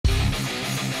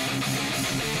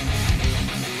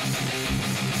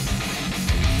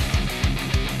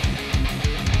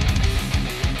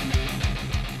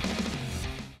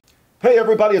Hey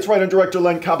everybody, it's writer and director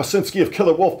Len Kabasinski of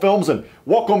Killer Wolf Films, and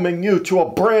welcoming you to a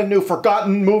brand new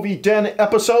Forgotten Movie Den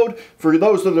episode. For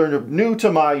those that are new to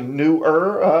my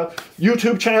newer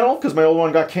YouTube channel, because my old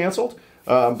one got canceled,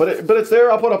 but it's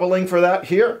there. I'll put up a link for that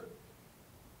here.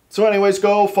 So anyways,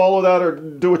 go follow that or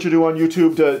do what you do on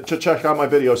YouTube to check out my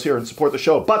videos here and support the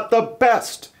show. But the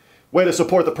best way to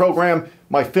support the program,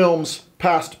 my films,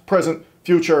 past, present,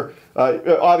 future,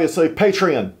 obviously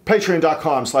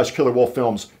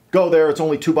patreon.com/killerwolffilms. Go there. It's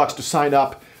only $2 to sign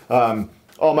up.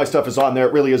 All my stuff is on there.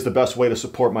 It really is the best way to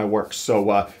support my works.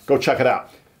 So go check it out.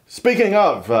 Speaking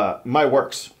of my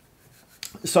works,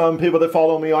 some people that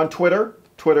follow me on Twitter,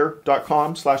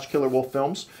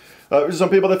 twitter.com/killerwolffilms. Some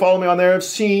people that follow me on there have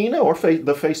seen, or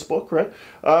the Facebook, right,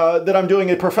 that I'm doing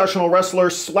a professional wrestler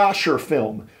slasher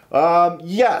film.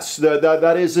 Yes,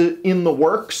 that is in the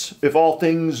works. If all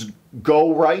things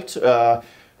go right, that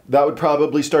would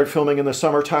probably start filming in the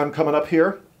summertime coming up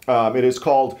here. It is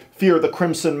called Fear the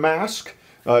Crimson Mask.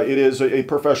 It is a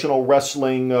professional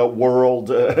wrestling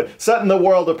world, set in the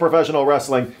world of professional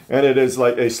wrestling, and it is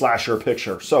like a slasher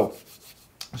picture. So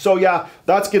yeah,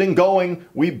 that's getting going.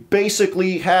 We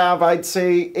basically have, I'd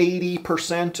say,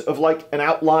 80% of like an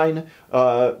outline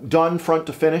done front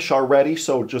to finish already,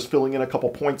 so just filling in a couple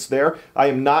points there. I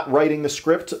am not writing the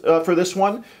script for this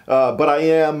one, but I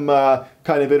am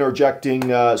kind of interjecting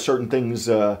certain things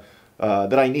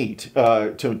that I need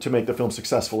to make the film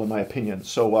successful, in my opinion.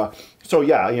 So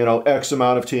yeah, you know, X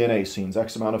amount of TNA scenes,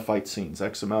 X amount of fight scenes,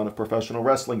 X amount of professional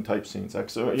wrestling type scenes,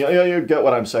 you get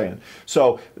what I'm saying.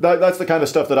 So that's the kind of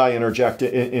stuff that I interject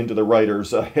into the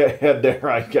writer's head there,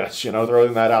 I guess, you know,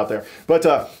 throwing that out there. But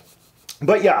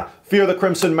yeah, Fear the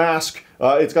Crimson Mask.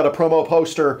 It's got a promo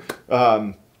poster.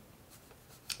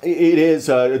 It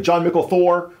is John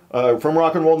Thor from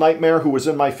Rock and Roll Nightmare, who was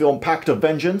in my film Pact of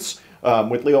Vengeance,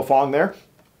 with Leo Fong there.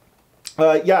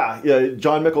 Yeah,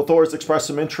 John Thor has expressed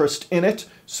some interest in it,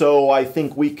 so I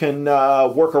think we can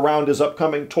work around his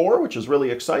upcoming tour, which is really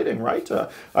exciting, right?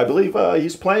 I believe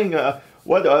he's playing the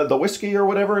Whiskey or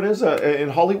whatever it is in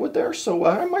Hollywood there, so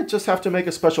I might just have to make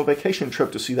a special vacation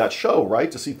trip to see that show,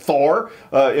 right? To see Thor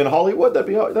in Hollywood,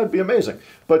 that'd be amazing.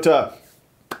 But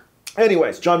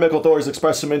anyways, John Thor has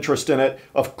expressed some interest in it.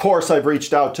 Of course, I've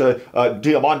reached out to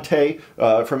Diamante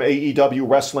from AEW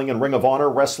Wrestling and Ring of Honor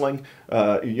Wrestling.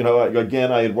 You know,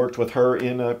 again, I had worked with her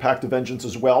in Pact of Vengeance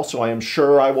as well, so I am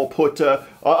sure I will put a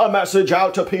message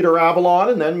out to Peter Avalon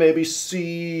and then maybe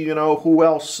see, you know, who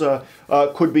else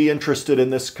could be interested in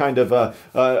this kind of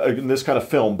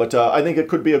film. But I think it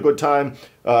could be a good time.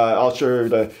 I'll sure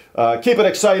to keep it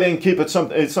exciting, keep it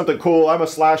something cool. I'm a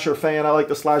slasher fan. I like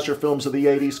the slasher films of the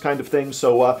 80s kind of thing,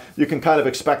 so you can kind of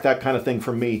expect that kind of thing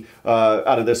from me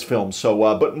out of this film.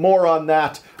 So, but more on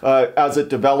that as it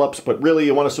develops. But really,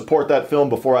 you want to support that film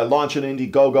before I launch an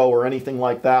Indiegogo or anything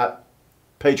like that.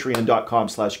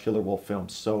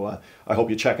 Patreon.com/killerwolffilms. So I hope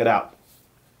you check it out.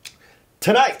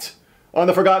 Tonight on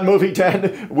the Forgotten Movie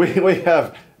Den, we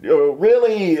have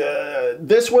really,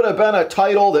 this would have been a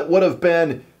title that would have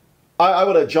been, I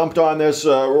would have jumped on this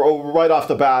right off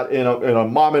the bat in a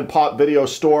mom and pop video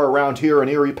store around here in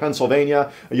Erie,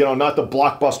 Pennsylvania. You know, not the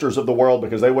Blockbusters of the world,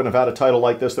 because they wouldn't have had a title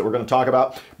like this that we're going to talk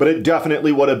about. But it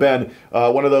definitely would have been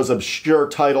one of those obscure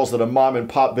titles that a mom and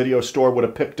pop video store would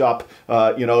have picked up.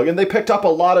 You know, and they picked up a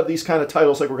lot of these kind of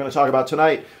titles like we're going to talk about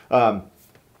tonight.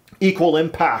 Equal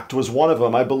Impact was one of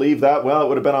them. I believe that, well, it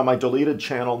would have been on my deleted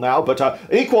channel now, but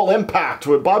Equal Impact,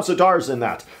 with Bob Zadar's in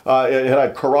that. It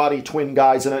had karate twin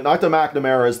guys in it, not the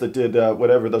McNamara's that did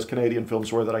whatever those Canadian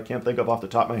films were that I can't think of off the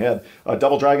top of my head.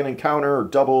 Double Dragon Encounter, or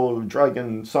Double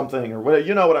Dragon something, or whatever,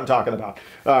 you know what I'm talking about.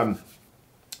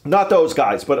 Not those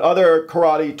guys, but other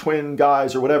karate twin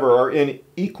guys or whatever are in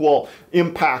Equal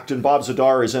Impact, and Bob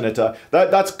Zadar is in it.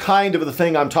 That's kind of the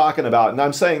thing I'm talking about. And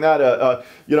I'm saying that,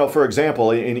 you know, for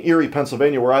example, in Erie,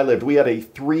 Pennsylvania, where I lived, we had a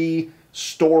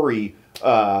three-story,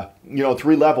 you know,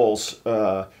 3 levels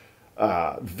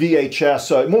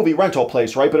VHS movie rental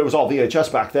place, right? But it was all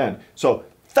VHS back then. So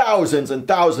thousands and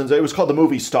thousands. It was called the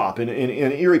Movie Stop. In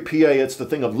Erie, PA, it's the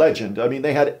thing of legend. I mean,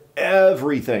 they had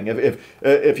everything.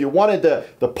 If you wanted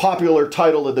the popular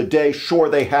title of the day, sure,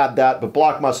 they had that. But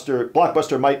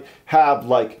Blockbuster might have,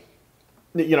 like,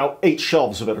 you know, 8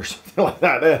 shelves of it or something like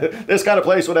that. This kind of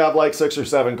place would have like 6 or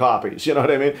 7 copies, you know what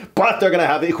I mean? But they're going to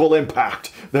have Equal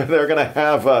Impact. They're going to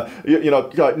have, you know,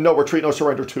 No Retreat, No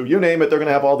Surrender 2, you name it. They're going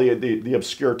to have all the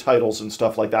obscure titles and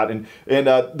stuff like that. And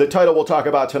the title we'll talk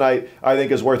about tonight, I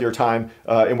think, is worth your time.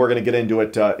 And we're going to get into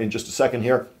it in just a second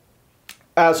here.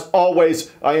 As always,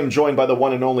 I am joined by the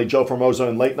one and only Joe Formosa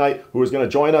in Late Night, who is going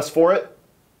to join us for it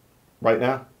right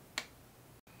now.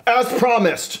 As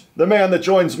promised, the man that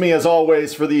joins me as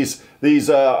always for these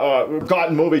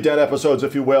forgotten movie dead episodes,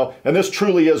 if you will, and this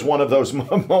truly is one of those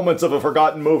moments of a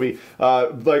forgotten movie.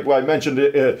 Like I mentioned,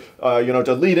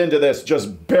 to lead into this,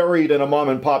 just buried in a mom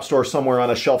and pop store somewhere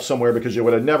on a shelf somewhere, because you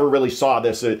would have never really saw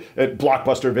this at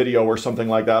Blockbuster Video or something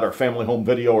like that, or Family Home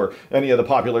Video, or any of the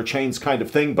popular chains kind of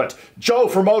thing. But Joe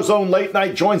from Ozone Late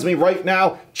Night joins me right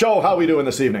now. Joe, how are we doing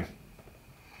this evening?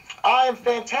 I am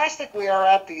fantastic. We are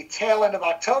at the tail end of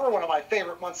October, one of my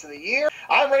favorite months of the year.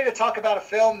 I'm ready to talk about a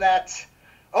film that,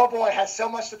 oh boy, has so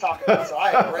much to talk about, so I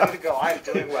am ready to go. I am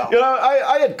doing well. You know,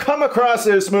 I had come across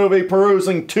this movie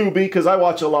perusing Tubi, because I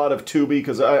watch a lot of Tubi,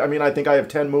 because I think I have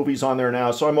 10 movies on there now,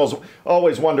 so I'm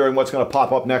always wondering what's going to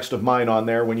pop up next of mine on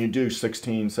there when you do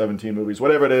 16, 17 movies,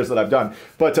 whatever it is that I've done.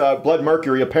 But Blood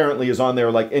Mercury apparently is on there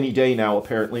like any day now,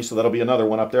 apparently, so that'll be another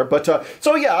one up there. But,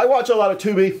 so yeah, I watch a lot of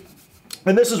Tubi.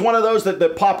 And this is one of those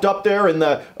that popped up there in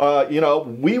the,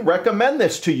 we recommend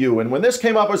this to you. And when this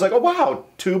came up, I was like, oh, wow,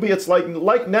 Tubi, it's like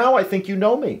now I think you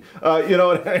know me. You know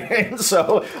what I mean?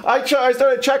 So I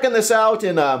started checking this out,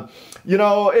 and,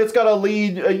 it's got a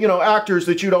lead, actors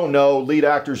that you don't know, lead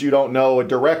actors you don't know, a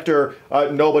director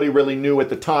nobody really knew at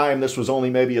the time. This was only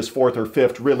maybe his fourth or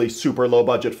fifth really super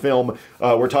low-budget film.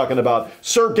 We're talking about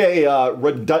Sergei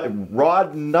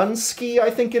Rodnunsky,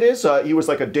 I think it is. He was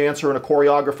like a dancer and a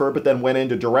choreographer, but then went in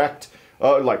to direct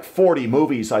like 40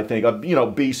 movies, I think,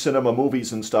 B cinema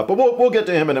movies and stuff. But we'll get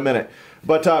to him in a minute.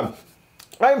 But I'm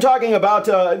talking about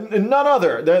none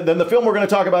other than the film we're going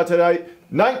to talk about tonight,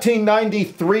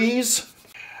 1993's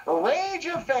Rage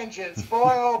of Vengeance.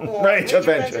 Boy, oh boy. Rage of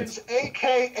Vengeance.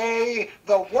 A.K.A.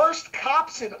 the worst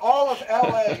cops in all of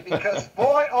L.A. Because,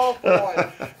 boy, oh boy,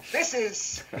 this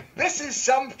is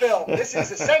some film. This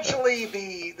is essentially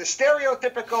the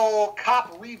stereotypical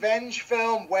cop revenge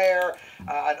film where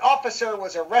an officer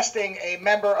was arresting a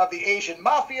member of the Asian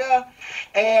mafia,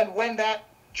 and when that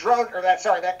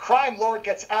crime lord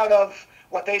gets out of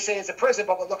what they say is a prison,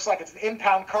 but what looks like it's an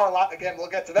impound car lot. Again, we'll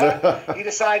get to that. He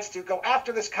decides to go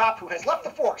after this cop who has left the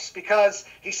force because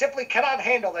he simply cannot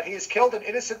handle that he has killed an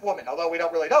innocent woman. Although we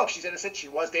don't really know if she's innocent. She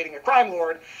was dating a crime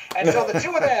lord. And so the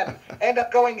two of them end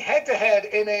up going head-to-head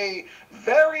in a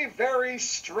very, very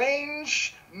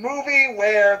strange movie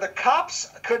where the cops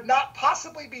could not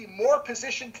possibly be more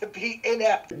positioned to be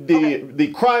inept. The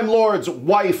crime lord's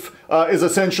wife is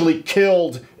essentially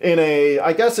killed in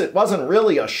I guess it wasn't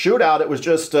really a shootout, it was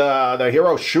just the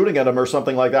hero shooting at him or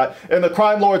something like that. And the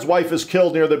crime lord's wife is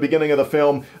killed near the beginning of the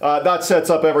film. That sets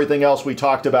up everything else we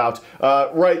talked about.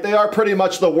 Right, they are pretty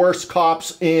much the worst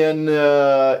cops in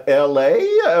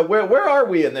L.A. Where are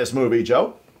we in this movie,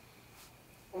 Joe?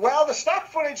 Well, the stock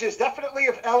footage is definitely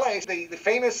of L.A., the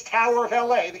famous Tower of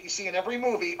L.A. that you see in every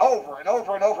movie over and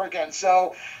over and over again.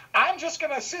 So I'm just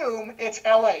going to assume it's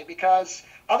L.A. because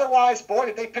otherwise, boy,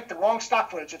 did they pick the wrong stock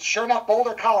footage. It's sure not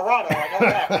Boulder, Colorado. I know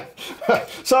that.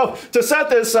 So to set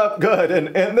this up good,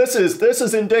 and this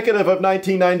is indicative of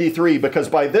 1993, because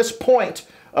by this point,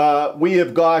 we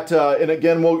have got, and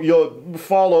again, you'll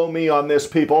follow me on this,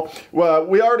 people.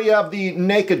 We already have the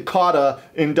naked kata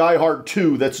in Die Hard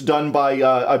 2 that's done by,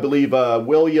 I believe,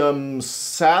 William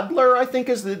Sadler, I think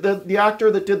is the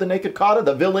actor that did the naked kata,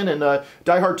 the villain in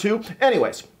Die Hard 2.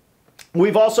 Anyways.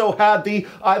 We've also had the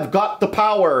I've Got the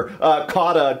Power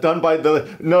kata done by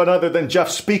none other than Jeff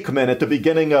Speakman at the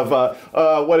beginning of,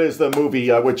 what is the movie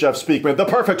with Jeff Speakman? The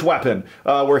Perfect Weapon,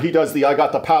 where he does the I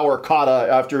Got the Power kata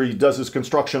after he does his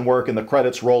construction work and the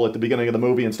credits roll at the beginning of the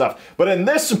movie and stuff. But in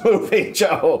this movie,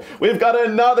 Joe, we've got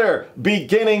another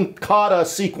beginning kata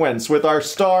sequence with our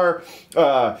star.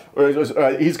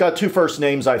 He's got two first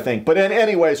names, I think. But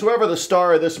anyways, whoever the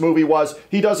star of this movie was,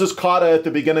 he does his kata at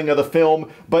the beginning of the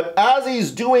film. But as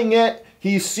he's doing it,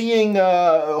 he's seeing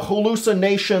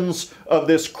hallucinations of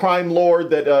this crime lord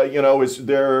that, is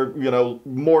their,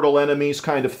 mortal enemies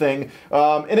kind of thing.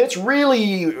 And it's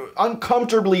really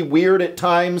uncomfortably weird at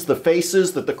times, the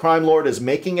faces that the crime lord is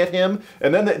making at him.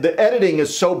 And then the editing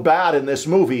is so bad in this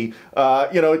movie,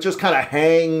 it just kind of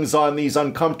hangs on these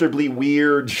uncomfortably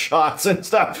weird shots and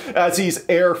stuff as he's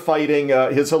air fighting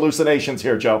his hallucinations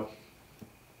here, Joe.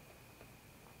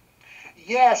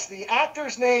 Yes, the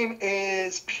actor's name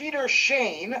is Peter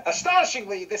Shane.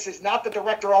 Astonishingly, this is not the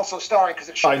director also starring, because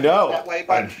it should be that way.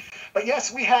 But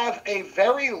yes, we have a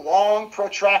very long,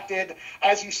 protracted,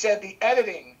 as you said, the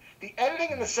editing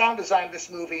and the sound design of this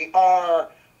movie are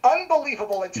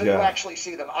unbelievable until you actually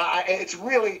see them. It's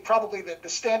really probably the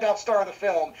standout star of the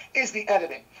film is the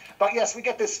editing. But yes, we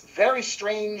get this very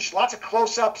strange, lots of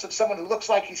close-ups of someone who looks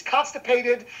like he's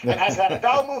constipated and has had a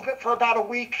bowel movement for about a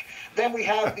week. Then we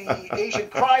have the Asian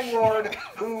crime lord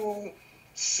who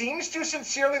seems to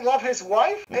sincerely love his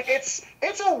wife. It's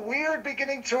a weird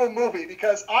beginning to a movie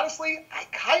because honestly, I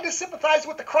kind of sympathize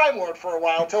with the crime lord for a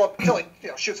while until he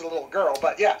shoots a little girl.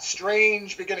 But yeah,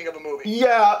 strange beginning of a movie.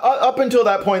 Yeah, up until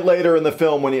that point later in the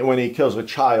film when he kills a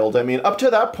child. I mean, up to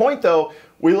that point though,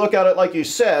 we look at it like you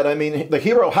said. I mean, the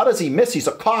hero, how does he miss? He's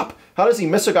a cop. How does he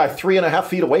miss a guy 3.5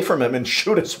 feet away from him and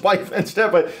shoot his wife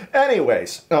instead? But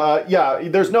anyways, yeah,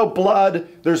 there's no blood.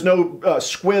 There's no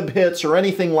squib hits or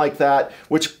anything like that,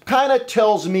 which kind of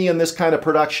tells me in this kind of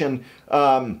production,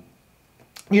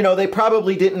 they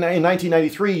probably didn't, in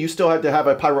 1993, you still had to have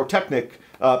a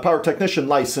pyrotechnician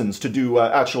license to do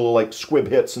actual like squib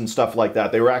hits and stuff like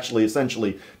that. They were actually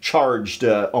essentially charged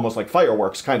almost like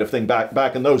fireworks kind of thing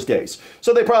back in those days.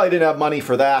 So they probably didn't have money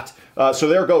for that. So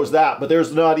there goes that. But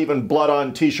there's not even blood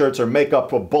on t-shirts or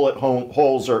makeup or bullet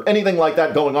holes or anything like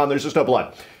that going on. There's just no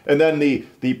blood. And then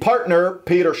the partner,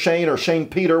 Peter Shane or Shane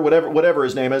Peter, whatever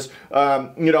his name is, I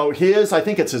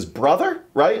think it's his brother,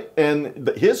 right? And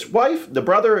his wife, the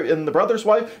brother and the brother's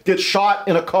wife, gets shot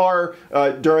in a car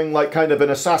during like kind of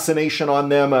an assassination on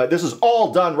them. This is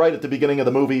all done right at the beginning of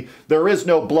the movie. There is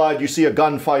no blood. You see a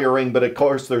gun firing, but of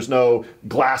course there's no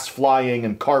glass flying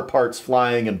and car parts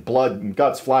flying and blood and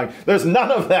guts flying. There's none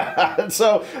of that.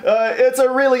 So it's a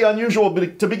really unusual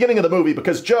beginning of the movie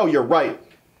because, Joe, you're right.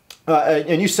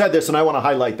 And you said this, and I want to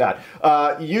highlight that.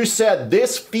 You said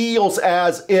this feels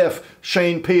as if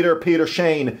Peter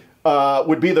Shane,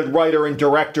 would be the writer and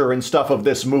director and stuff of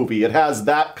this movie. It has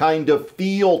that kind of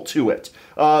feel to it.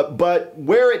 But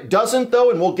where it doesn't, though,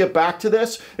 and we'll get back to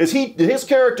this, is his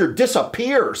character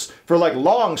disappears for like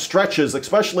long stretches,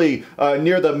 especially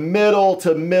near the middle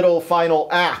to middle final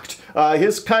act.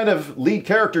 His kind of lead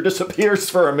character disappears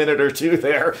for a minute or two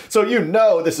there. So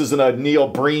this isn't a Neil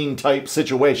Breen type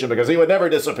situation because he would never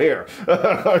disappear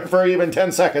for even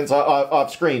 10 seconds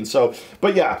off screen. So,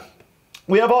 but yeah.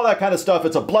 We have all that kind of stuff.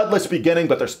 It's a bloodless beginning,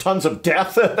 but there's tons of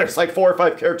death. There's like 4 or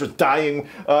 5 characters dying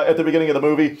at the beginning of the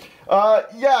movie.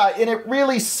 Yeah, and it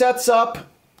really sets up.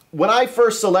 When I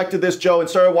first selected this, Joe, and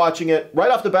started watching it,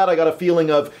 right off the bat, I got a feeling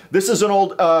of this is an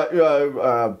old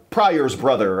Pryor's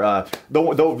brother,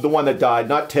 the one that died,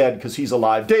 not Ted because he's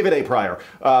alive, David A. Pryor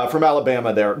from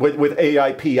Alabama there with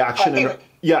AIP Action.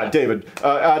 Yeah, David,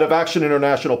 out of Action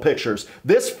International Pictures.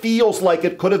 This feels like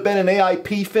it could have been an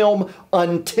AIP film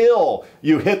until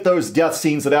you hit those death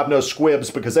scenes that have no squibs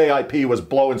because AIP was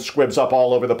blowing squibs up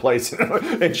all over the place in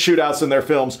shootouts in their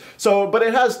films. So, but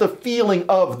it has the feeling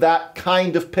of that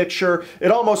kind of picture. It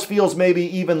almost feels maybe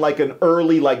even like an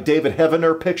early, like David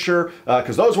Heavener picture,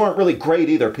 because those weren't really great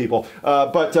either, people.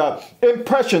 But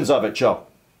impressions of it, Joe.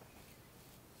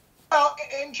 Well,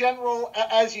 in general,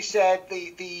 as you said,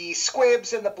 the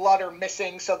squibs and the blood are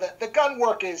missing, so the gun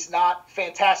work is not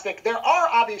fantastic. There are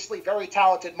obviously very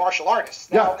talented martial artists.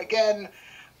 Now, again,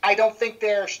 I don't think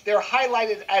they're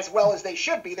highlighted as well as they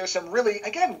should be. There's some really,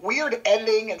 again, weird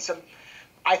editing and some,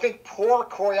 I think, poor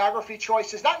choreography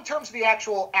choices. Not in terms of the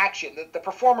actual action. The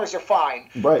performers are fine,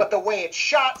 but the way it's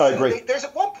shot. I agree. There's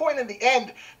at one point in the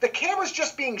end, the camera's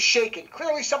just being shaken.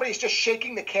 Clearly somebody's just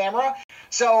shaking the camera.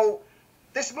 So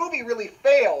this movie really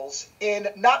fails in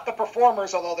not the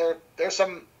performers, although there's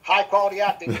some high-quality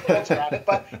acting around it,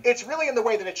 but it's really in the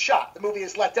way that it's shot. The movie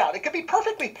is let down. It could be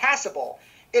perfectly passable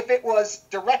if it was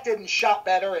directed and shot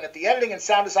better, and if the editing and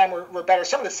sound design were better.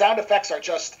 Some of the sound effects are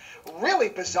just really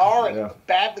bizarre and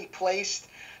badly placed.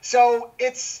 So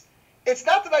it's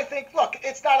not that I think, look,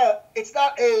 it's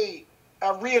not a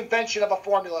reinvention of a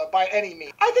formula by any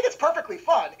means. I think it's perfectly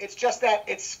fun. It's just that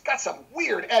it's got some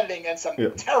weird editing and some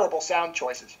terrible sound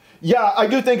choices. Yeah, I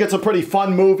do think it's a pretty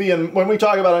fun movie, and when we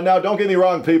talk about it now, don't get me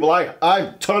wrong, people,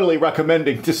 I'm totally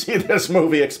recommending to see this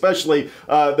movie, especially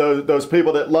those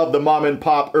people that love the mom and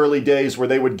pop early days where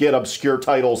they would get obscure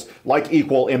titles like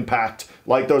Equal Impact,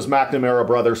 like those McNamara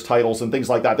Brothers titles and things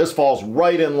like that. This falls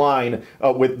right in line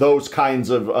with those kinds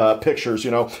of pictures,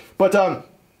 But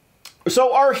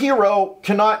so our hero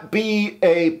cannot be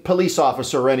a police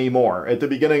officer anymore. At the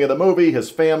beginning of the movie, his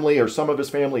family or some of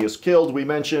his family is killed, we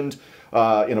mentioned,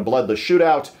 in a bloodless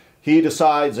shootout. He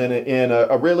decides in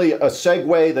a really a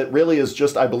segue that really is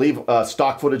just, I believe,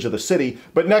 stock footage of the city.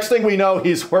 But next thing we know,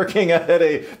 he's working at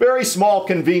a very small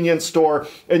convenience store,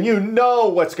 and you know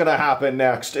what's going to happen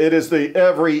next. It is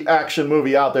every action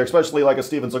movie out there, especially like a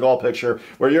Steven Seagal picture,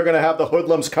 where you're going to have the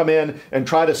hoodlums come in and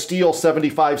try to steal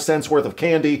 75 cents worth of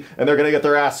candy, and they're going to get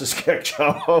their asses kicked,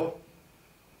 Joe.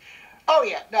 Oh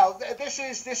yeah, no, this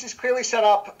is clearly set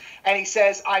up, and he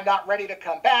says, "I'm not ready to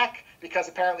come back," because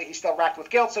apparently he's still racked with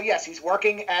guilt. So yes, he's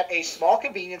working at a small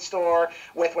convenience store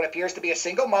with what appears to be a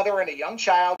single mother and a young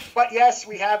child. But yes,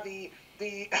 we have the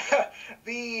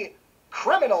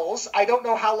criminals. I don't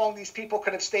know how long these people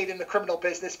could have stayed in the criminal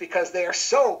business because they are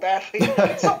so bad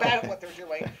at what they're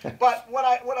doing. But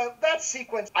that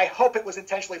sequence, I hope it was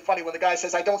intentionally funny when the guy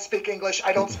says, "I don't speak English,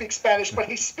 I don't speak Spanish," but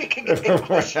he's speaking in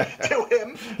English to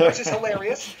him, which is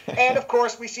hilarious. And of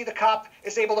course, we see the cop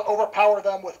is able to overpower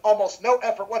them with almost no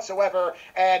effort whatsoever.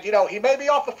 And he may be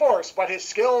off the force, but his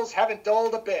skills haven't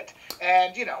dulled a bit.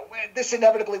 And this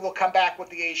inevitably will come back with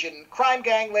the Asian crime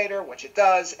gang later, which it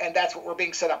does, and that's what we're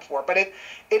being set up for. But it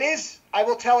is, I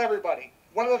will tell everybody,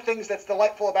 one of the things that's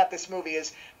delightful about this movie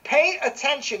is pay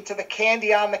attention to the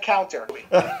candy on the counter.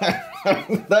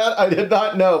 That I did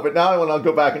not know, but now I want to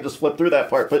go back and just flip through that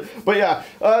part. But yeah,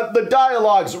 the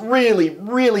dialogue's really,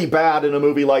 really bad in a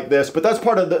movie like this. But that's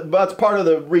part of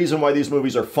the reason why these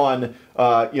movies are fun.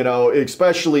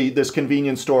 Especially this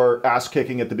convenience store ass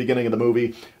kicking at the beginning of the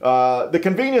movie. The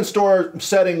convenience store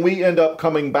setting we end up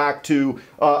coming back to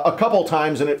a couple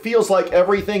times, and it feels like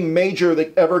everything major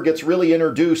that ever gets really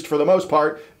introduced, for the most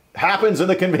part, happens in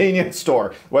the convenience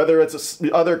store, whether it's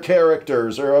other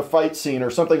characters or a fight scene or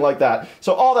something like that.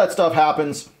 So all that stuff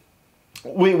happens.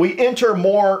 We enter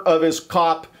more of his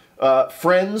cop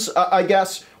friends, I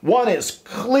guess. One is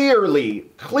clearly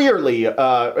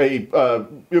it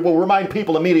will remind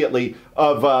people immediately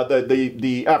of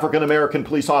the African-American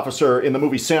police officer in the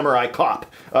movie Samurai Cop,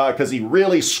 because he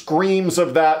really screams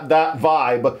of that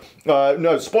vibe.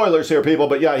 No spoilers here, people,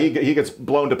 but yeah, he gets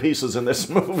blown to pieces in this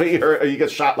movie, or he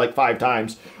gets shot like 5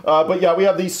 times. But yeah, we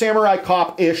have the Samurai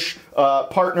Cop-ish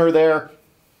partner there.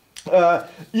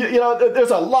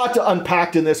 There's a lot to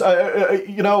unpack in this.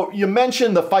 You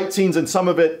mentioned the fight scenes, and some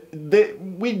of it,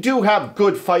 we do have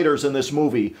good fighters in this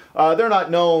movie. They're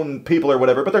not known people or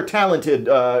whatever, but they're talented,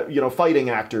 fighting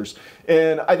actors.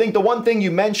 And I think the one thing you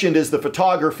mentioned is the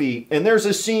photography. And there's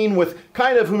a scene with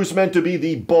kind of who's meant to be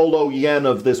the Bolo Yen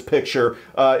of this picture,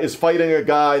 is fighting a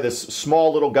guy, this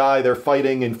small little guy. They're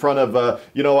fighting in front of,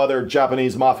 other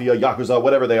Japanese mafia, Yakuza,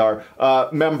 whatever they are,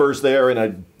 members there in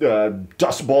a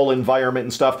Dust Bowl environment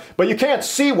and stuff. But you can't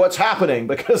see what's happening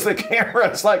because the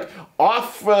camera's like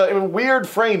off, weird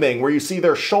framing where you see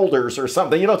their shoulders or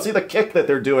something. You don't see the kick that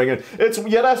they're doing. It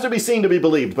has to be seen to be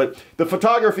believed. But the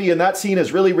photography in that scene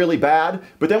is really, really bad.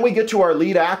 But then we get to our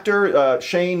lead actor,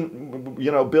 Shane,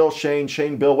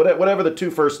 Shane Bill, whatever the 2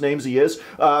 first names he is.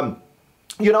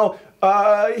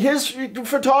 His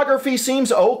photography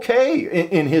seems okay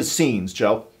in his scenes,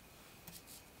 Joe.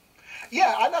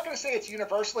 Yeah, I'm not going to say it's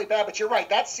universally bad, but you're right.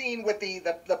 That scene with the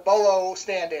Bolo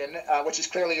stand-in, which is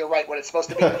clearly, you're right, what it's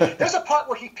supposed to be. There's a part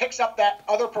where he picks up that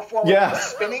other performer who's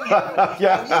spinning him.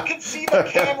 Yeah. And you can see the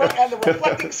camera and the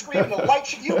reflecting screen and the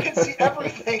light. You can see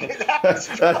everything. It happens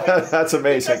twice. That's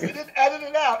amazing. Because he didn't edit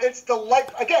it out. It's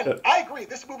delightful. Again, I agree.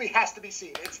 This movie has to be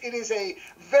seen. It is a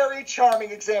very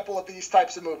charming example of these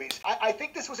types of movies. I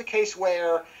think this was a case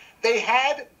where they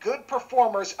had good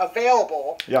performers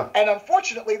available, and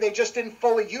unfortunately, they just didn't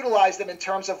fully utilize them in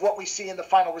terms of what we see in the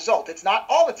final result. It's not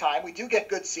all the time. We do get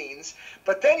good scenes,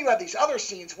 but then you have these other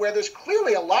scenes where there's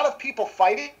clearly a lot of people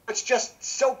fighting. It's just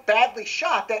so badly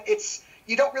shot that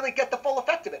you don't really get the full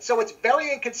effect of it. So it's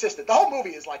very inconsistent. The whole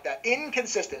movie is like that.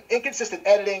 Inconsistent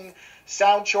editing,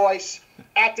 sound choice,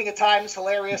 acting at times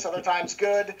hilarious, other times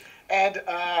good, and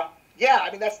yeah,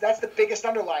 I mean, that's the biggest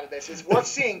underline of this. It's worth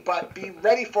seeing, but be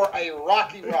ready for a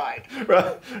rocky ride.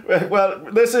 Well,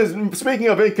 this is, speaking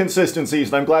of inconsistencies,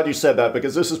 and I'm glad you said that,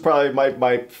 because this is probably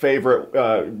my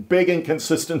favorite big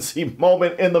inconsistency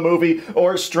moment in the movie,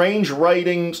 or strange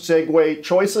writing segue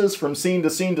choices from scene to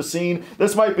scene to scene.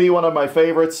 This might be one of my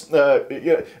favorites.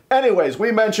 Anyways,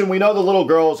 we know the little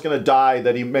girl is going to die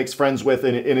that he makes friends with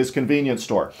in his convenience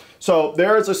store. So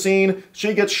there is a scene,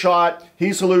 she gets shot,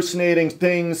 he's hallucinating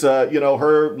things,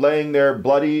 her laying there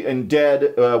bloody and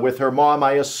dead with her mom,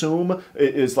 I assume,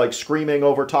 is like screaming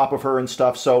over top of her and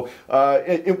stuff. So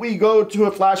we go to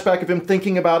a flashback of him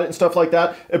thinking about it and stuff like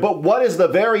that. But what is the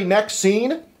very next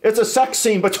scene? It's a sex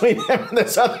scene between him and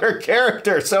this other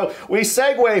character. So we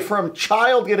segue from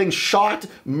child getting shot,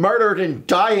 murdered, and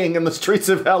dying in the streets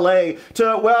of LA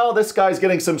to, well, this guy's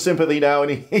getting some sympathy now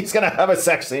and he's going to have a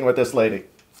sex scene with this lady.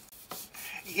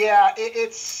 Yeah, it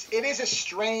is a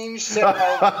strange set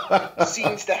of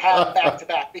scenes to have back to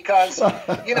back, because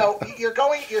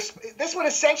this would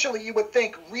essentially, you would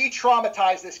think,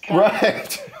 re-traumatize this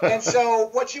character. Right. And so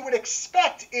what you would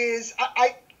expect is,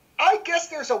 I guess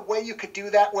there's a way you could do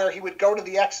that where he would go to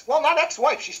the not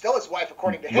ex-wife, she's still his wife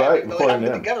according to him. Right, they haven't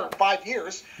been together in 5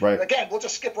 years. Right. Again, we'll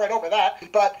just skip right over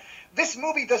that. But this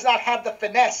movie does not have the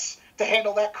finesse to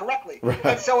handle that correctly. Right.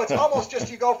 And so it's almost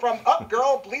just you go from up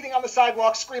girl bleeding on the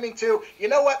sidewalk screaming to, you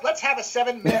know what, let's have a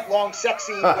 7-minute long sex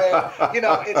scene where, you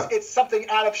know, it's something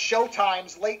out of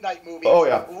Showtime's late night movie. Oh,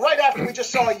 yeah. Right after we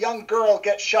just saw a young girl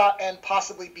get shot and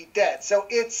possibly be dead. So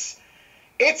it's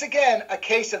again a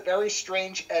case of very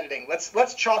strange editing.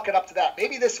 Let's chalk it up to that.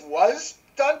 Maybe this was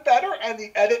done better and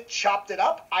the edit chopped it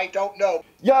up. I don't know.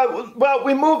 Yeah, well,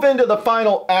 we move into the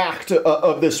final act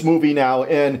of this movie now,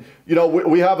 and you know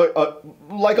we have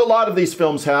like a lot of these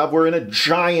films have. We're in a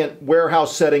giant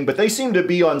warehouse setting, but they seem to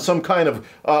be on some kind of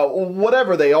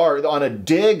whatever they are, on a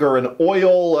dig or an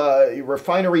oil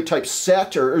refinery type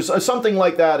set or something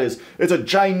like that. It's a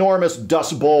ginormous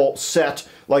Dust Bowl set,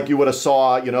 like you would have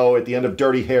saw, you know, at the end of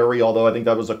Dirty Harry, although I think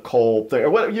that was a coal thing.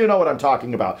 You know what I'm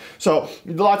talking about. So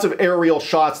lots of aerial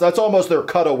shots. That's almost their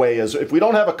cutaway. Is if we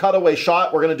don't have a cutaway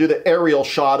shot, we're going to do the aerial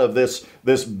shot of this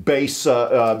base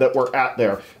that we're at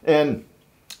there. And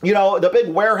you know, the big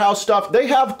warehouse stuff, they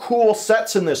have cool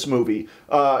sets in this movie,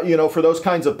 you know, for those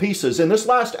kinds of pieces. In this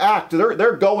last act,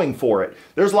 they're going for it.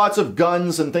 There's lots of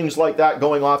guns and things like that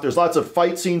going off. There's lots of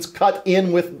fight scenes cut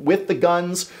in with the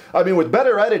guns. I mean, with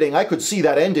better editing, I could see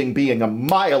that ending being a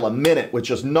mile a minute with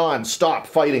just non-stop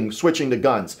fighting, switching to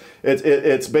guns.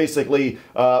 It's basically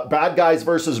bad guys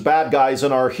versus bad guys,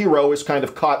 and our hero is kind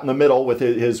of caught in the middle with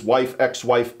his wife,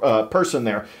 ex-wife person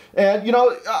there. And, you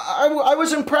know, I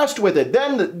was impressed with it.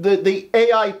 Then the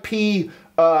AIP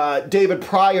David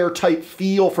Pryor type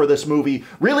feel for this movie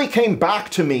really came back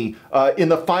to me in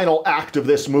the final act of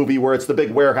this movie, where it's the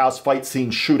big warehouse fight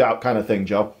scene shootout kind of thing,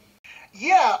 Joe.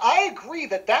 Yeah, I agree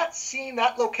that scene,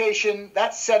 that location,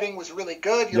 that setting was really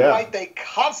good. You're right. They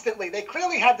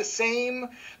clearly had the same.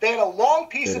 They had a long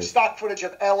piece of stock footage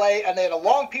of LA, and they had a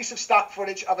long piece of stock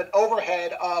footage of an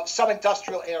overhead of some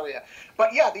industrial area.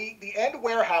 But yeah, the end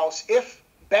warehouse, if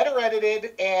better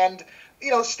edited and, you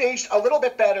know, staged a little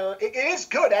bit better, it is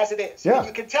good as it is. Yeah.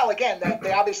 You can tell, again, that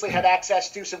they obviously had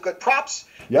access to some good props.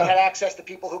 Yeah. They had access to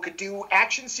people who could do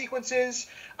action sequences.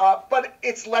 But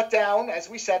it's let down, as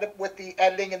we said, with the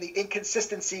editing and the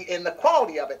inconsistency in the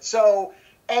quality of it. So,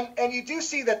 and you do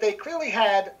see that they clearly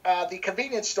had the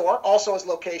convenience store also as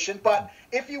location. But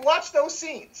if you watch those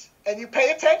scenes and you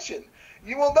pay attention,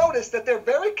 you will notice that they're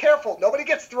very careful. Nobody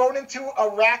gets thrown into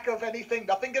a rack of anything.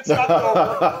 Nothing gets knocked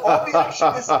over. All the action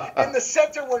is in the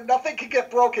center where nothing can get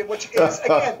broken, which is,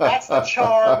 again, that's the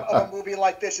charm of a movie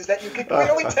like this, is that you can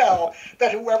clearly tell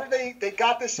that whoever they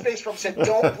got this space from said,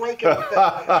 don't break anything.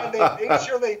 And they made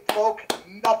sure they broke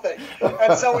nothing.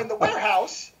 And so in the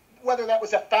warehouse, whether that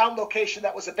was a found location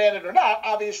that was abandoned or not,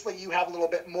 obviously you have a little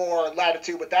bit more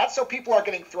latitude with that. So people are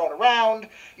getting thrown around.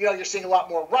 You know, you're seeing a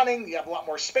lot more running. You have a lot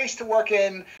more space to work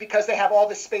in because they have all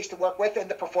this space to work with, and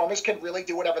the performers can really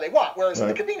do whatever they want. Whereas in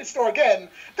the convenience store, again,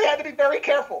 they had to be very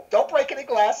careful. Don't break any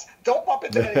glass. Don't bump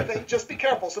into anything. Just be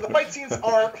careful. So the fight scenes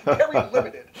are very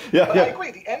limited. But I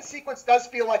agree. The end sequence does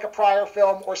feel like a prior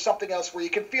film or something else where you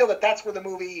can feel that that's where the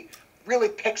movie really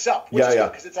picks up, which is good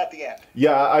because it's at the end.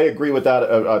 Yeah, I agree with that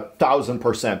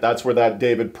 1,000%. That's where that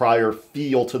David Pryor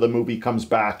feel to the movie comes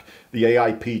back. The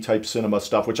AIP type cinema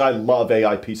stuff, which I love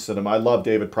AIP cinema. I love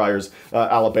David Pryor's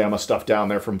Alabama stuff down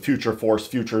there, from Future Force,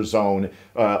 Future Zone,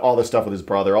 all the stuff with his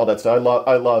brother, all that stuff.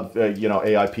 I love you know,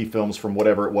 AIP films from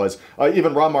whatever it was.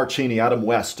 Even Ron Marchini, Adam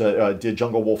West did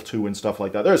Jungle Wolf 2 and stuff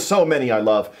like that. There's so many I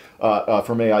love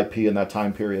from AIP in that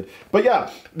time period. But yeah,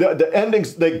 the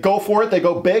endings, they go for it, they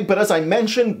go big. But as I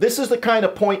mentioned, this is the kind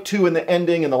of point too in the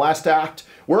ending, in the last act,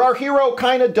 where our hero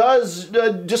kind of does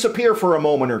disappear for a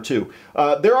moment or two.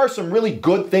 There are some really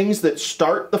good things that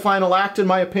start the final act, in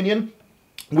my opinion.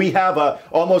 We have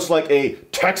almost like a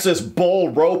Texas bull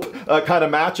rope kind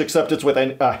of match, except it's with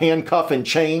a handcuff and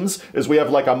chains, as we have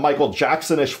like a Michael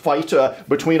Jackson-ish fight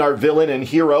between our villain and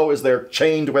hero as they're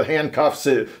chained with handcuffs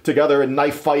together and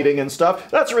knife fighting and stuff.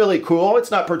 That's really cool.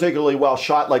 It's not particularly well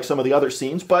shot like some of the other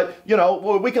scenes, but, you know,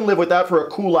 we can live with that for a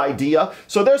cool idea.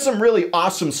 So there's some really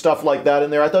awesome stuff like that in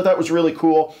there. I thought that was really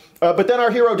cool. But then our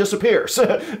hero disappears,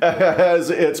 as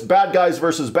it's bad guys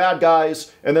versus bad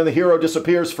guys, and then the hero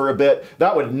disappears for a bit.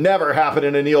 That would never happen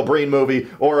in a Neil Breen movie,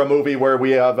 or a movie where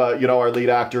we have, you know, our lead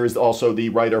actor is also the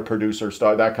writer, producer,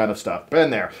 star, that kind of stuff.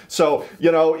 Been there. So,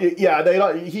 you know,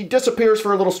 yeah, he disappears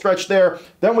for a little stretch there.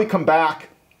 Then we come back.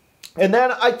 And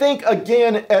then I think,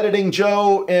 again, editing,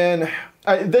 Joe, and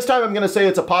this time I'm going to say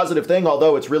it's a positive thing,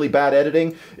 although it's really bad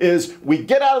editing, is we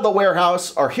get out of the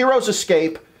warehouse, our heroes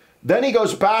escape. Then he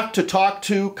goes back to talk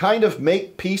to, kind of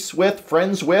make peace with,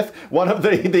 friends with, one of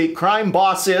the crime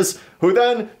bosses, who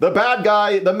then, the bad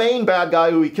guy, the main bad guy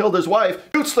who he killed his wife,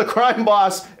 shoots the crime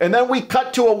boss, and then we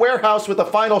cut to a warehouse with the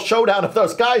final showdown of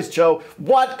those guys, Joe.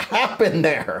 What happened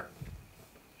there?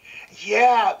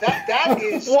 Yeah, that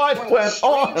is What one of went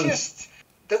the strangest.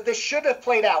 This should have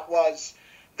played out was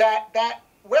that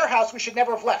warehouse we should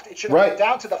never have left. It should have gone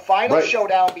down to the final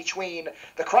showdown between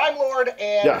the crime lord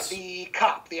and the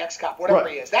cop, the ex-cop, whatever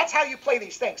he is. That's how you play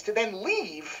these things. To then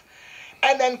leave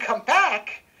and then come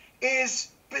back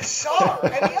is bizarre.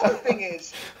 And the other thing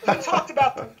is, you talked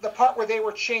about the part where they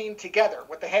were chained together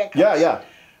with the handcuffs. Yeah.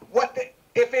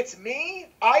 If it's me,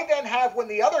 I then have, when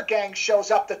the other gang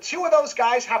shows up, the two of those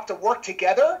guys have to work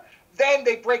together. Then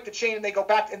they break the chain and they go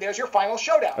back, and there's your final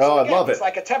showdown. So again, I love it. It's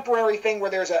like a temporary thing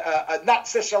where there's a not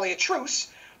necessarily a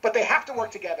truce, but they have to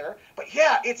work together. But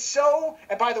yeah, it's so.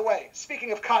 And by the way,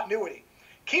 speaking of continuity,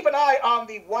 keep an eye on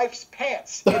the wife's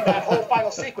pants in that whole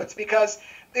final sequence, because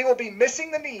they will be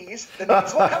missing the knees. The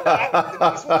knees will come back.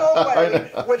 The knees will go away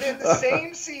within the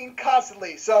same scene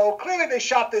constantly. So clearly they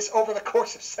shot this over the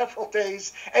course of several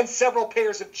days and several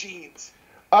pairs of jeans.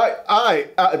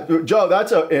 Joe,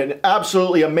 that's an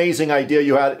absolutely amazing idea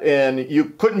you had, and you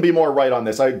couldn't be more right on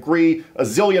this. I agree a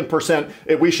zillion percent.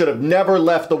 We should have never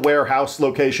left the warehouse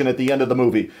location at the end of the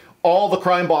movie. All the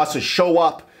crime bosses show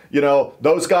up. You know,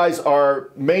 those guys are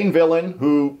main villain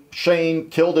who Shane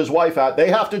killed his wife at. They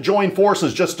have to join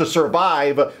forces just to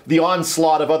survive the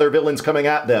onslaught of other villains coming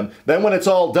at them. Then when it's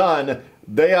all done,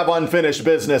 they have unfinished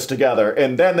business together,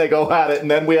 and then they go at it,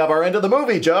 and then we have our end of the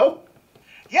movie, Joe.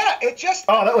 Yeah, it just...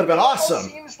 Oh, that would have been awesome.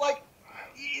 Seems like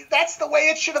that's the way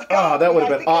it should have gone. Oh, that would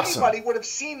have been awesome. Anybody would have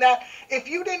seen that. If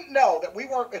you didn't know that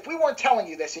if we weren't telling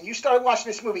you this and you started watching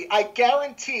this movie, I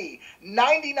guarantee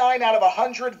 99 out of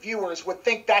 100 viewers would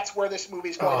think that's where this movie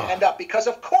is going to end up, because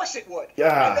of course it would.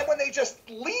 Yeah. And then when they just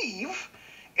leave,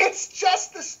 it's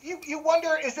just this, you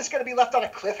wonder, is this going to be left on a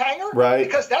cliffhanger? Right.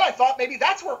 Because then I thought maybe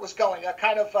that's where it was going, a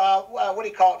kind of, what do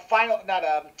you call it,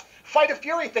 Fight of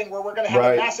Fury thing, where we're going to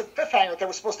have a massive cliffhanger. There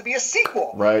was supposed to be a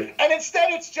sequel. Right. And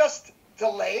instead it's just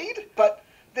delayed, but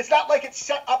it's not like it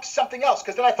set up something else,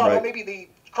 because then I thought, maybe the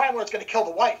crime lord's going to kill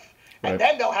the wife, and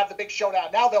then they'll have the big showdown.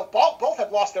 Now they'll both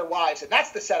have lost their wives, and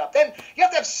that's the setup. Then you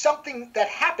have to have something that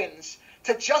happens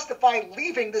to justify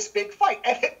leaving this big fight,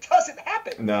 and it doesn't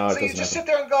happen. No, so you just sit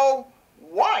there and go,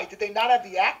 why? Did they not have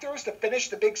the actors to finish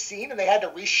the big scene and they had to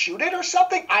reshoot it or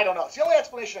something? I don't know. It's the only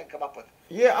explanation I can come up with.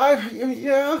 Yeah,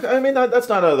 I mean, that's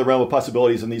not out of the realm of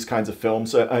possibilities in these kinds of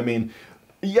films. I mean,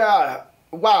 yeah,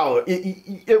 wow.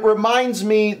 It reminds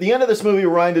me, the end of this movie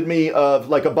reminded me of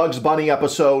like a Bugs Bunny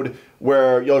episode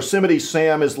where Yosemite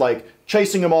Sam is like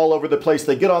chasing him all over the place.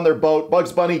 They get on their boat.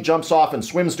 Bugs Bunny jumps off and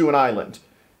swims to an island.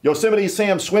 Yosemite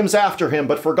Sam swims after him,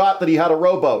 but forgot that he had a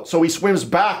rowboat. So he swims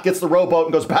back, gets the rowboat,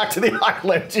 and goes back to the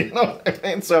island. You know what I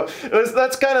mean? So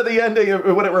that's kind of the ending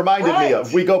of what it reminded me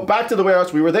of. We go back to the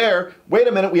warehouse. We were there. Wait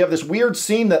a minute. We have this weird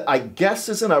scene that I guess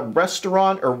is in a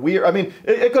restaurant or weird. I mean,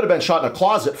 it could have been shot in a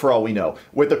closet for all we know,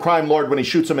 with the crime lord when he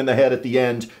shoots him in the head at the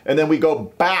end. And then we go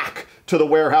back to the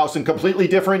warehouse in completely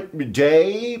different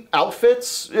day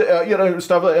outfits,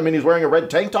 stuff. I mean, he's wearing a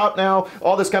red tank top now.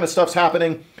 All this kind of stuff's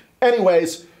happening.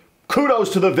 Anyways,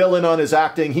 kudos to the villain on his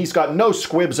acting. He's got no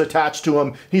squibs attached to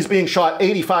him. He's being shot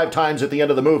 85 times at the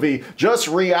end of the movie, just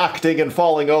reacting and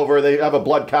falling over. They have a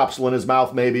blood capsule in his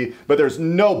mouth maybe, but there's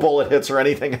no bullet hits or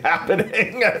anything happening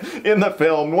in the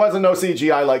film. There wasn't no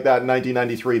CGI like that in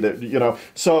 1993,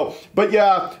 So, but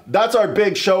yeah, that's our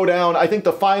big showdown. I think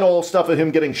the final stuff of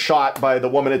him getting shot by the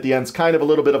woman at the end is kind of a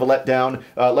little bit of a letdown.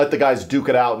 Let the guys duke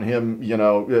it out and him,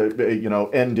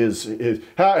 end his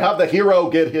have the hero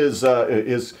get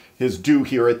his due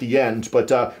here at the end.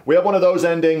 But we have one of those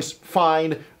endings.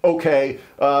 Fine. Okay.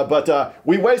 But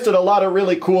we wasted a lot of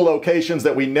really cool locations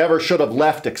that we never should have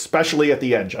left, especially at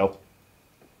the end, Joe.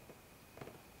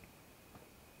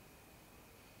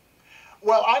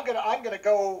 Well, I'm gonna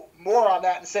go more on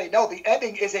that and say, no, the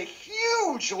ending is a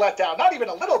huge letdown. Not even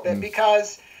a little bit,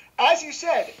 because, as you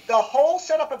said, the whole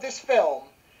setup of this film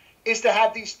is to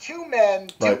have these two men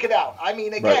duke it out. I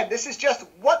mean, again, this is just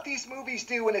what these movies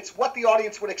do, and it's what the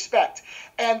audience would expect.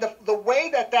 And the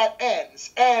way that ends,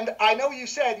 and I know you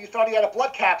said you thought he had a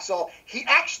blood capsule. He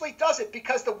actually does it,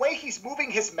 because the way he's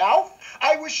moving his mouth,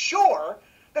 I was sure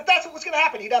that that's what was going to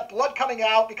happen. He'd have blood coming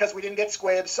out because we didn't get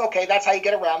squibs. Okay, that's how you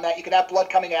get around that. You can have blood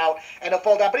coming out and it'll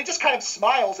fall down. But he just kind of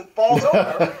smiles and falls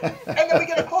over. And then we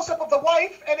get a close-up of the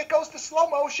wife, and it goes to slow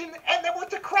motion, and then we're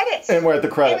at the credits. And we're at the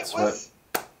credits,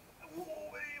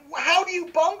 how do you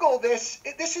bungle this?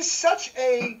 This is such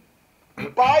a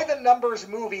by-the-numbers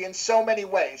movie in so many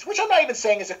ways, which I'm not even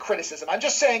saying is a criticism. I'm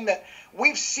just saying that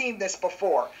we've seen this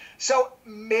before. So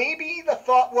maybe the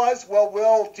thought was, well,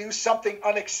 we'll do something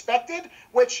unexpected,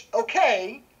 which,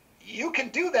 okay, you can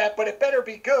do that, but it better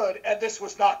be good, and this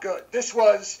was not good. This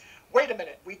was wait a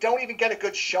minute, we don't even get a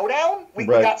good showdown? We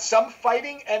got some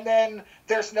fighting, and then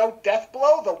there's no death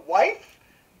blow? The wife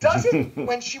does it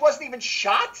when she wasn't even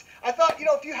shot? I thought, you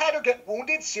know, if you had her get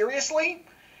wounded seriously,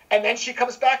 and then she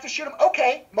comes back to shoot him,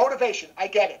 okay, motivation, I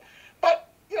get it. But,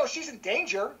 you know, she's in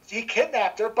danger. He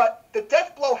kidnapped her, but the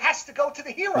death blow has to go to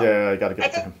the hero. Yeah, I got to get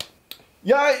it to him.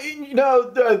 Yeah, you know,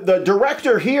 the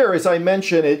director here, as I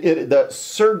mentioned, the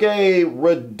Sergei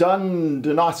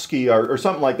Radonjinsky or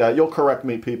something like that. You'll correct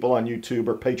me, people, on YouTube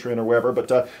or Patreon or wherever,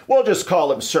 but we'll just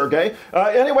call him Sergei.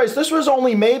 Anyways, this was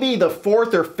only maybe the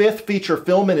 4th or 5th feature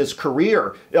film in his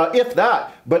career, if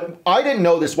that. But I didn't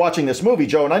know this watching this movie,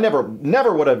 Joe, and I never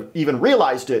would have even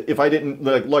realized it if I didn't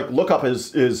like look up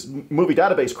his movie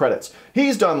database credits.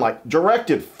 He's done, like,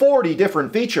 directed 40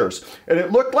 different features, and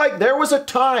it looked like there was a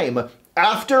time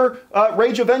after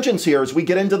Rage of Vengeance here, as we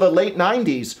get into the late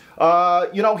 90s,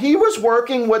 you know, he was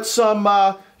working with some,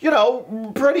 you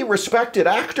know, pretty respected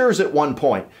actors at one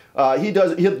point. He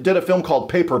did a film called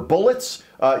Paper Bullets.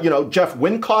 You know, Jeff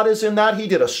Wincott is in that. He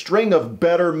did a string of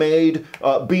better-made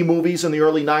B-movies in the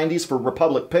early 90s for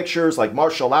Republic Pictures, like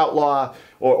Martial Outlaw,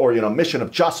 or you know, Mission of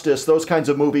Justice, those kinds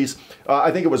of movies. I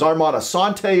think it was Armand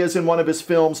Assante is in one of his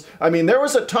films. I mean, there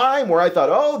was a time where I thought,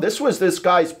 oh, this was this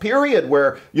guy's period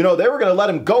where, you know, they were going to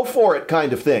let him go for it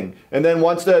kind of thing. And then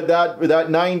once that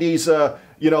 90s,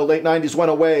 you know, late 90s went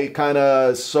away, kind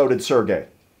of so did Sergei.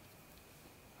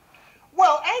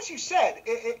 Well, as you said,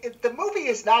 the movie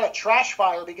is not a trash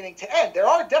fire beginning to end. There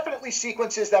are definitely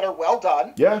sequences that are well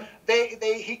done. Yeah.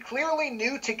 He clearly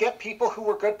knew to get people who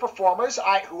were good performers.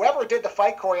 Whoever did the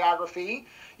fight choreography,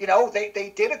 you know,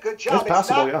 they did a good job. It's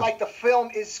not like the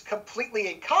film is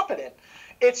completely incompetent.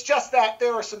 It's just that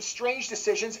there are some strange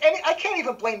decisions, and I can't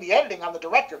even blame the editing on the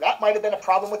director. That might have been a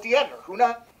problem with the editor. Who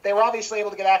knows? They were obviously able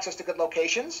to get access to good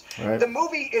locations. Right. The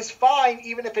movie is fine,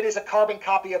 even if it is a carbon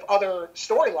copy of other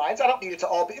storylines. I don't need it to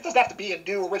all be. It doesn't have to be a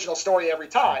new original story every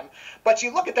time. But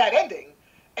you look at that ending,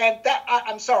 and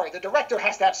I'm sorry, the director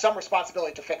has to have some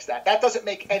responsibility to fix that. That doesn't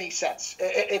make any sense.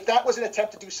 If that was an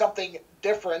attempt to do something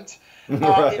different,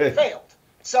 it failed.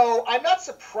 So I'm not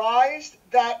surprised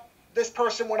that this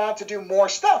person went on to do more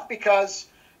stuff, because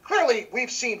clearly we've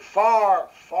seen far,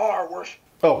 far worse.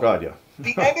 Oh, God, yeah.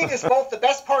 The ending is both the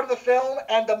best part of the film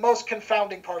and the most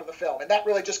confounding part of the film. And that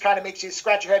really just kind of makes you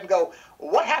scratch your head and go,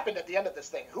 what happened at the end of this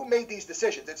thing? Who made these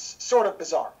decisions? It's sort of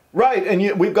bizarre. Right,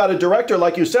 and we've got a director,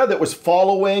 like you said, that was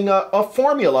following a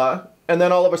formula. And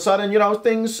then all of a sudden, you know,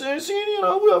 things, you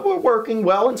know, were working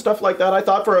well and stuff like that. I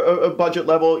thought for a budget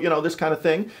level, you know, this kind of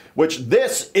thing, which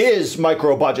this is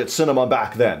micro-budget cinema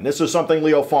back then. This is something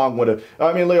Leo Fong would have,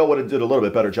 I mean, Leo would have did a little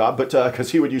bit better job, but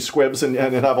because he would use squibs and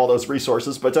have all those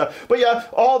resources. But yeah,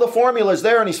 all the formula's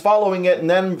there and he's following it, and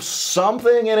then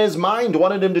something in his mind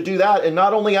wanted him to do that. And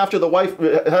not only after the wife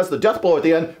has the death blow at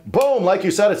the end, boom, like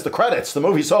you said, it's the credits. The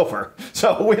movie's over.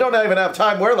 So we don't even have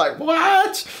time. We're like,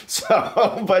 what?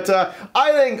 So, but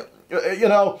I think, you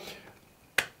know,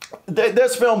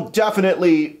 this film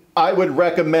definitely, I would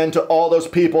recommend to all those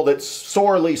people that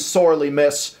sorely, sorely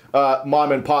miss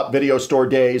mom and pop video store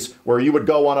days, where you would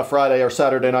go on a Friday or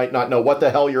Saturday night, not know what the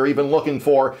hell you're even looking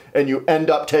for, and you end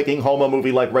up taking home a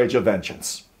movie like Rage of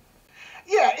Vengeance.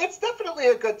 Yeah, it's definitely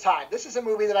a good time. This is a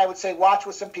movie that I would say watch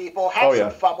with some people, have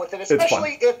some fun with it,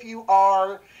 especially if you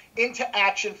are into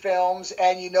action films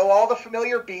and you know all the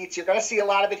familiar beats. You're going to see a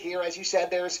lot of it here. As you said,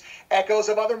 there's echoes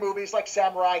of other movies like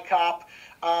Samurai Cop.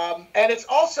 And it's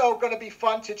also going to be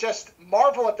fun to just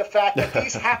marvel at the fact that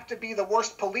these have to be the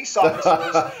worst police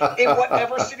officers in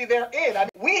whatever city they're in. I mean,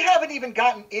 we haven't even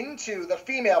gotten into the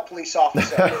female police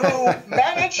officer who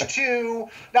managed to...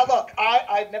 Now, look,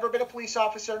 I've never been a police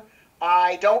officer.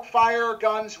 I don't fire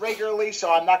guns regularly,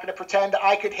 so I'm not going to pretend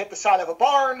I could hit the side of a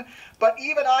barn. But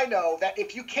even I know that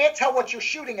if you can't tell what you're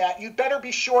shooting at, you'd better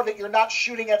be sure that you're not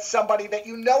shooting at somebody that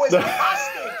you know is a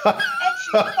hostage. And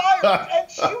she fires and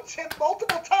shoots him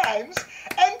multiple times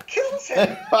and kills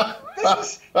him.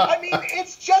 I mean,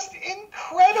 it's just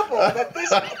incredible that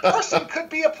this person could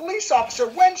be a police officer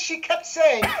when she kept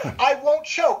saying, I won't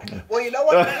choke. Well, you know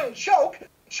what? You didn't choke.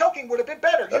 Choking would have been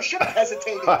better. You should have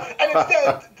hesitated. And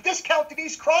instead, Viscount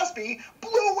Denise Crosby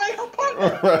blew away her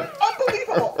partner.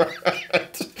 Unbelievable.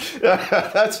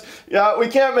 Yeah, we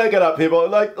can't make it up, people.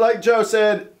 Like Joe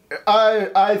said,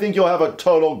 I think you'll have a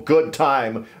total good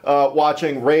time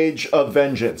watching Rage of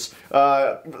Vengeance.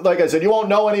 Like I said, you won't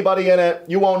know anybody in it.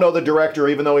 You won't know the director,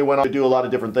 even though he went on to do a lot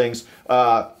of different things.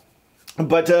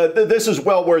 But this is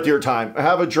well worth your time.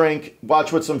 Have a drink,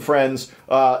 watch with some friends.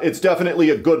 It's definitely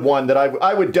a good one that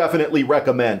I would definitely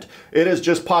recommend. It has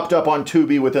just popped up on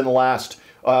Tubi within the last,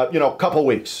 a couple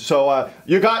weeks. So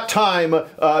you got time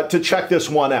to check this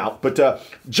one out. But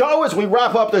Joe, as we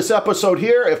wrap up this episode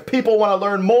here, if people want to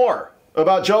learn more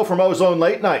about Joe from Ozone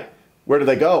Late Night, where do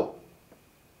they go?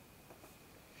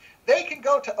 They can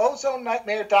go to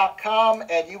ozonenightmare.com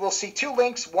and you will see two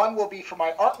links. One will be for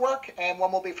my artwork and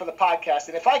one will be for the podcast.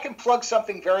 And if I can plug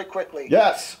something very quickly.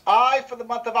 Yes. I, for the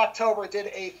month of October, did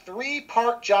a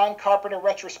 3-part John Carpenter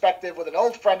retrospective with an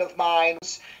old friend of mine.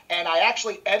 And I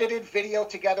actually edited video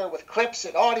together with clips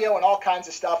and audio and all kinds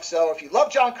of stuff. So if you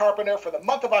love John Carpenter for the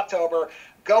month of October,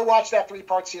 go watch that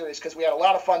 3-part series because we had a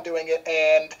lot of fun doing it.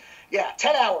 And yeah,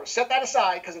 10 hours. Set that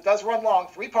aside because it does run long.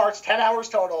 3 parts, 10 hours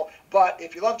total. But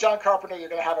if you love John Carpenter, you're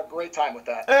going to have a great time with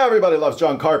that. Everybody loves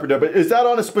John Carpenter. But is that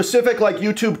on a specific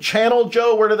YouTube channel,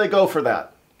 Joe? Where do they go for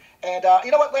that? And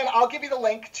you know what, Len? I'll give you the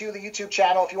link to the YouTube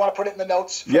channel if you want to put it in the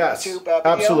notes for yes, the YouTube video.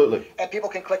 Absolutely. And people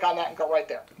can click on that and go right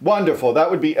there. Wonderful. That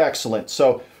would be excellent.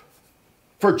 So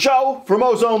for Joe from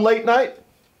Ozone Late Night,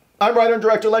 I'm writer and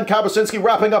director Len Kabasinski,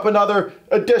 wrapping up another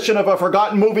edition of A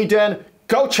Forgotten Movie Den.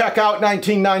 Go check out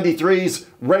 1993's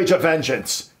Rage of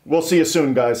Vengeance. We'll see you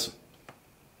soon, guys.